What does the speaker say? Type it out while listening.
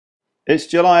It's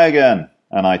July again,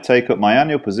 and I take up my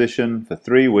annual position for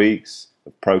 3 weeks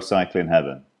of pro cycling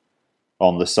heaven,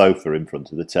 on the sofa in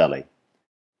front of the telly.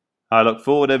 I look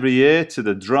forward every year to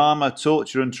the drama,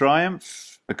 torture and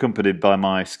triumph, accompanied by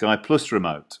my Sky Plus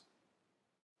remote.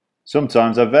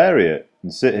 Sometimes I vary it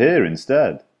and sit here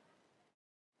instead.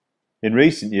 In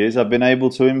recent years I've been able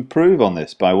to improve on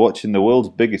this by watching the world's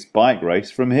biggest bike race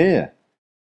from here.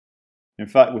 In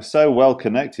fact, we're so well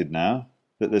connected now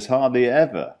that there's hardly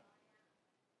ever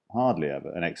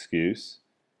an excuse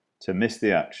to miss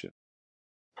the action.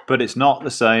 But it's not the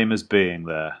same as being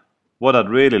there. What I'd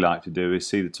really like to do is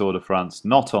see the Tour de France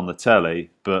not on the telly,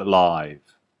 but live.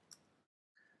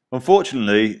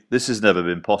 Unfortunately, this has never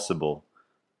been possible.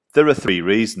 There are 3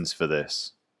 reasons for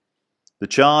this. The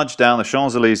charge down the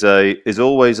Champs-Élysées is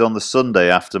always on the Sunday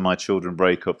after my children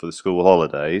break up for the school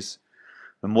holidays,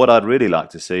 and what I'd really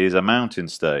like to see is a mountain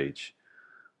stage.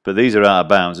 But these are out of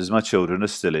bounds as my children are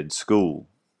still in school.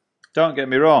 Don't get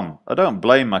me wrong, I don't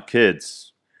blame my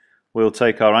kids. We'll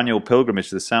take our annual pilgrimage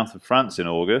to the south of France in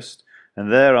August,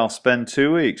 and there I'll spend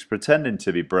 2 weeks pretending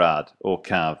to be Brad or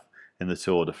Cav in the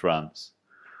Tour de France.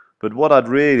 But what I'd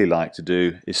really like to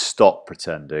do is stop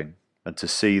pretending and to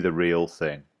see the real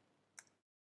thing.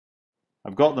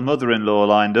 I've got the mother-in-law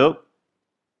lined up.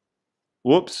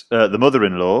 The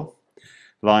mother-in-law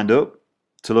lined up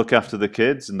to look after the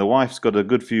kids, and the wife's got a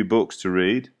good few books to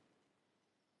read.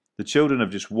 The children have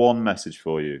just one message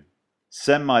for you.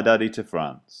 Send my daddy to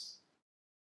France.